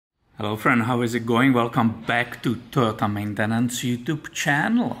Hello friend, how is it going? Welcome back to Toyota Maintenance YouTube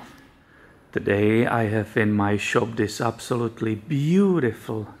channel. Today I have in my shop this absolutely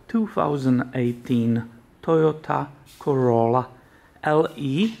beautiful 2018 Toyota Corolla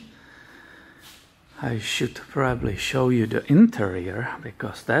LE. I should probably show you the interior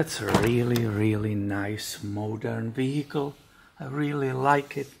because that's a really nice modern vehicle. I really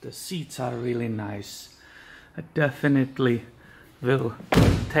like it. The seats are really nice. I definitely will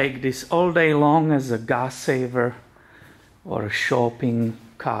take this all day long as a gas saver or a shopping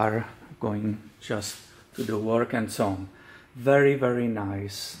car going just to the work and so on. Very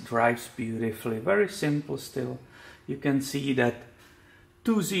nice, drives beautifully, very simple still. You can see that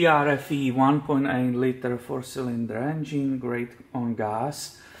 2ZRFE 1.8 liter 4-cylinder engine, great on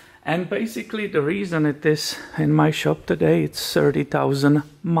gas. And basically the reason it is in my shop today, it's 30,000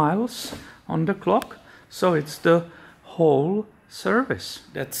 miles on the clock. So it's the whole service.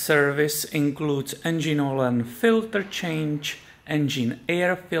 That service includes engine oil and filter change, engine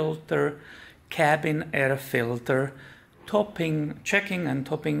air filter, cabin air filter, checking and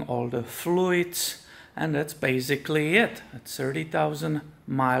topping all the fluids, and that's basically it. At 30,000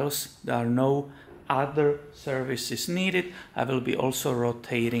 miles, there are no other services needed. I will be also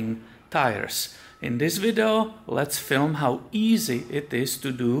rotating tires. In this video, let's film how easy it is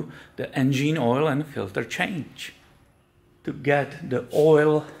to do the engine oil and filter change. To get the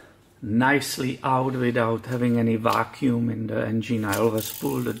oil nicely out without having any vacuum in the engine, I always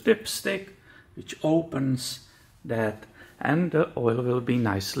pull the dipstick, which opens that, and the oil will be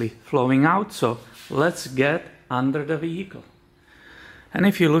nicely flowing out. So let's get under the vehicle. And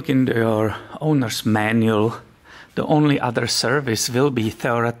if you look in your owner's manual, the only other service will be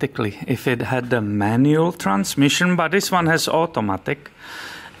theoretically if it had the manual transmission, but this one has automatic,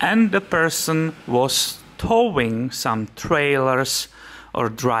 and the person was towing some trailers or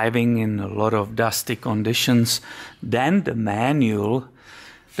driving in a lot of dusty conditions, then the manual,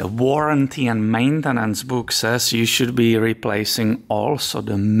 the warranty and maintenance book says you should be replacing also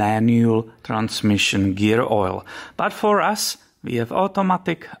the manual transmission gear oil. But for us, we have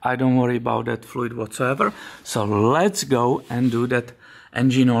automatic. I don't worry about that fluid whatsoever. So let's go and do that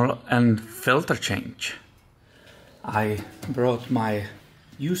engine oil and filter change. I brought my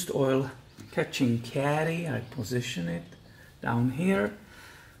used oil catching caddy. I position it down here.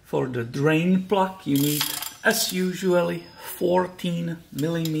 For the drain plug you need, as usually,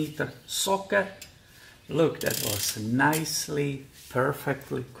 14mm socket. Look, that was nicely,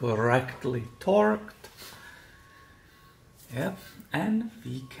 perfectly, correctly torqued. Yep, and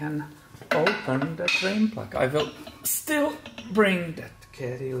we can open the drain plug. I will still bring that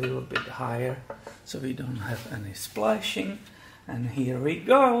caddy a little bit higher so we don't have any splashing. And here we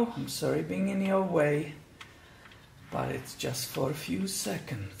go. I'm sorry being in your way, but it's just for a few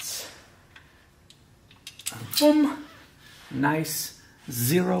seconds. And boom! Nice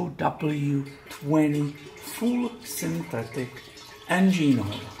 0W20 full synthetic engine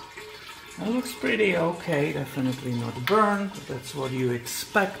oil. It looks pretty okay, definitely not burned, that's what you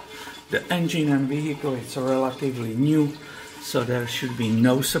expect. The engine and vehicle, it's relatively new, so there should be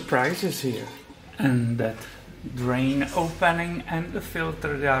no surprises here. And that drain opening and the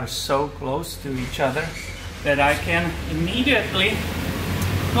filter, they are so close to each other that I can immediately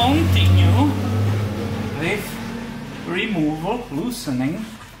continue with removal, loosening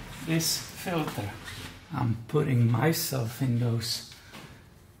this filter. I'm putting myself in those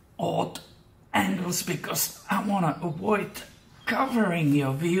odd angles because I want to avoid covering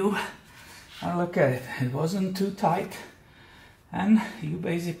your view. And look at it, it wasn't too tight, and you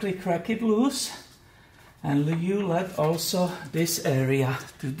basically crack it loose and you let also this area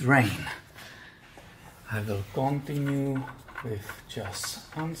to drain. I will continue with just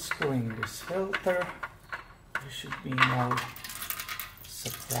unscrewing this filter. There should be no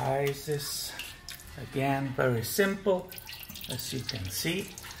surprises. Again, very simple, as you can see.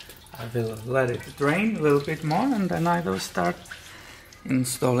 I will let it drain a little bit more and then I will start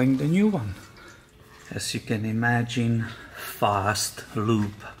installing the new one. As you can imagine, fast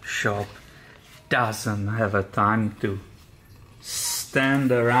loop shop doesn't have a time to stand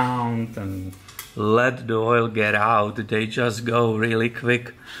around and let the oil get out. They just go really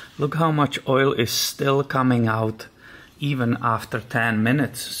quick. Look how much oil is still coming out even after 10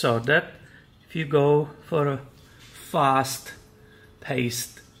 minutes. So that if you go for a fast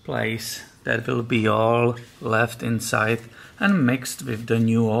paced place, that will be all left inside and mixed with the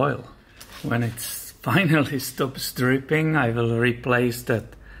new oil. When it finally stops dripping, I will replace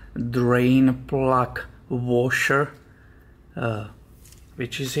that drain plug washer,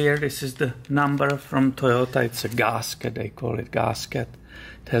 which is here. This is the number from Toyota. It's a gasket, they call it gasket.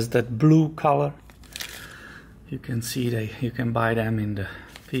 It has that blue color. You can see you can buy them in the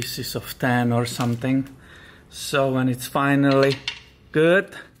pieces of 10 or something. So when it's finally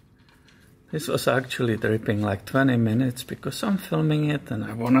good, this was actually dripping like 20 minutes because I'm filming it and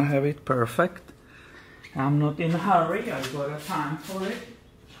I want to have it perfect. I'm not in a hurry, I got a time for it.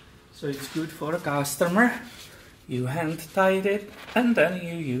 So it's good for a customer. You hand tied it and then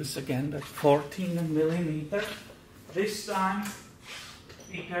you use again that 14mm. This time,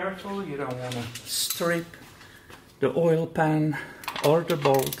 be careful, you don't want to strip the oil pan or the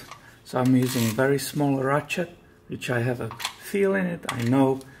bolt. So I'm using very small ratchet, which I have a feel in it. I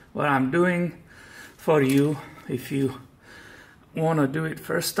know what I'm doing. For you, if you want to do it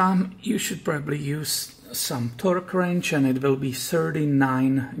first time, you should probably use some torque wrench and it will be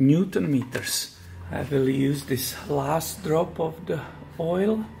 39 Newton meters. I will use this last drop of the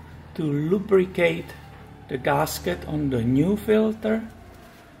oil to lubricate the gasket on the new filter.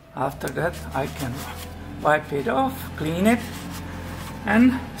 After that I can wipe it off, clean it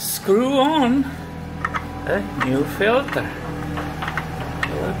and screw on the new filter.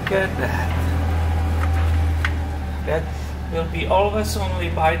 Look at that. That will be always only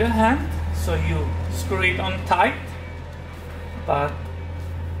by the hand, so you screw it on tight, but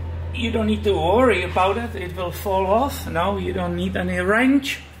you don't need to worry about it, it will fall off. No, you don't need any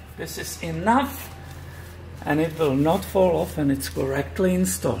wrench. This is enough and it will not fall off and it's correctly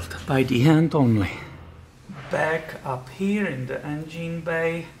installed by the hand only. Back up here in the engine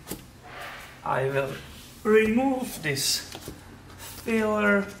bay, I will remove this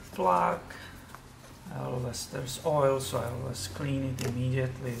filler plug. There's oil, so I always clean it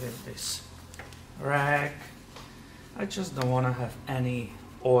immediately with this rag. I just don't want to have any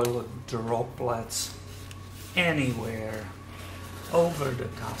oil droplets anywhere over the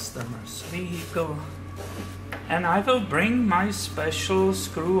customer's vehicle. And I will bring my special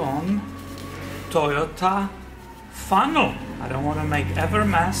screw-on Toyota funnel. I don't want to make ever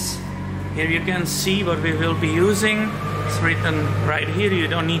mess. Here you can see what we will be using. It's written right here, you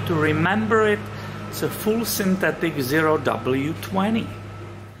don't need to remember it. It's a full synthetic 0W20.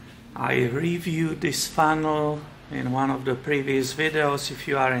 I reviewed this funnel in one of the previous videos. If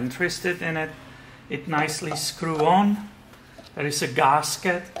you are interested in it, it nicely screws on. There is a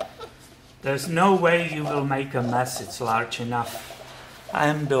gasket. There's no way you will make a mess, it's large enough.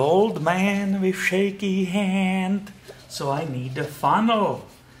 I'm the old man with shaky hand, so I need a funnel.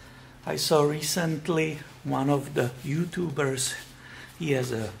 I saw recently one of the YouTubers, he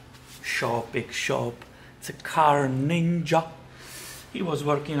has a big shop, it's a car ninja. He was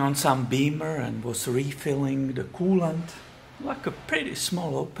working on some Beamer and was refilling the coolant, like a pretty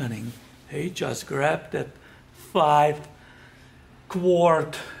small opening. He just grabbed that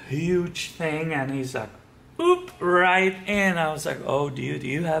 5-quart huge thing and he's like, oop, right in. I was like, oh dude,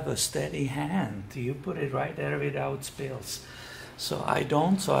 you have a steady hand. You put it right there without spills. So I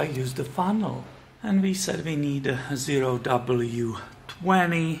don't, so I use the funnel. And we said we need a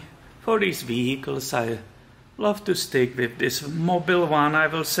 0W20. For these vehicles, I love to stick with this mobile one. I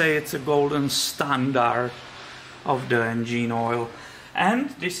will say it's a golden standard of the engine oil. And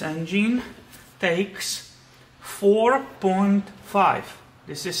this engine takes 4.5.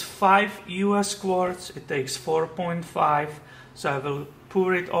 This is 5 US quarts, it takes 4.5. So I will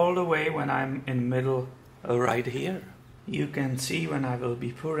pour it all the way when I'm in middle right here. You can see when I will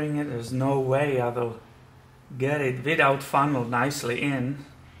be pouring it, there's no way I will get it without funnel nicely in.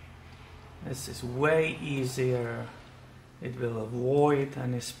 This is way easier. It will avoid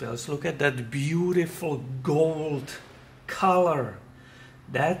any spills. Look at that beautiful gold color.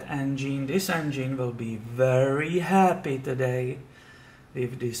 That engine, this engine will be very happy today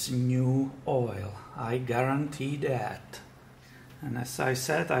with this new oil. I guarantee that. And as I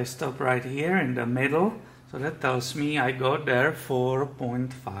said, I stop right here in the middle. So that tells me I got there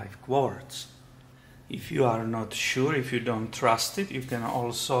 4.5 quarts. If you are not sure, if you don't trust it, you can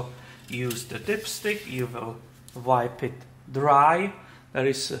also use the dipstick. You will wipe it dry. There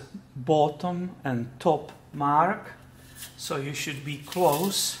is a bottom and top mark, so you should be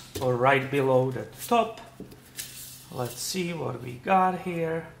close or right below the top. Let's see what we got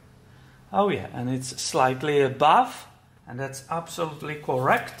here. Oh yeah, and it's slightly above, and that's absolutely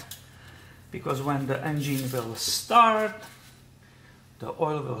correct, because when the engine will start, the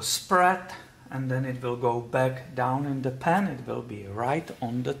oil will spread and then it will go back down in the pan. It will be right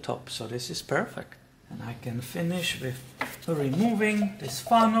on the top. So this is perfect. And I can finish with removing this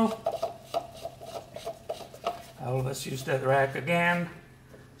funnel. I always use that rag again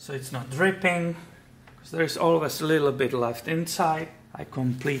so it's not dripping, because there is always a little bit left inside. I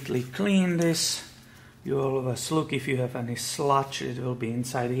completely clean this You always look if you have any sludge, it will be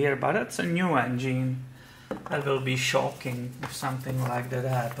inside here, but it's a new engine. That will be shocking if something like that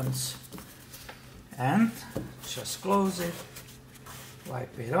happens. And just close it,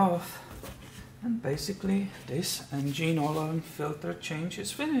 wipe it off, and basically this engine oil and filter change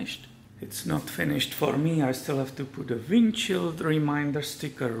is finished. It's not finished for me. I still have to put a windshield reminder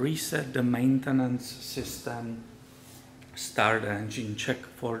sticker, reset the maintenance system, start the engine, check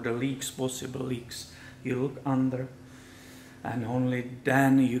for the leaks, possible leaks. You look under, and only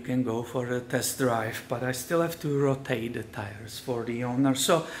then you can go for a test drive. But I still have to rotate the tires for the owner.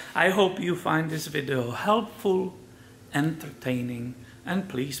 So I hope you find this video helpful, entertaining, and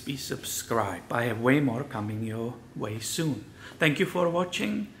please be subscribed. I have way more coming your way soon. Thank you for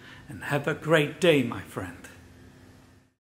watching, and have a great day, my friend.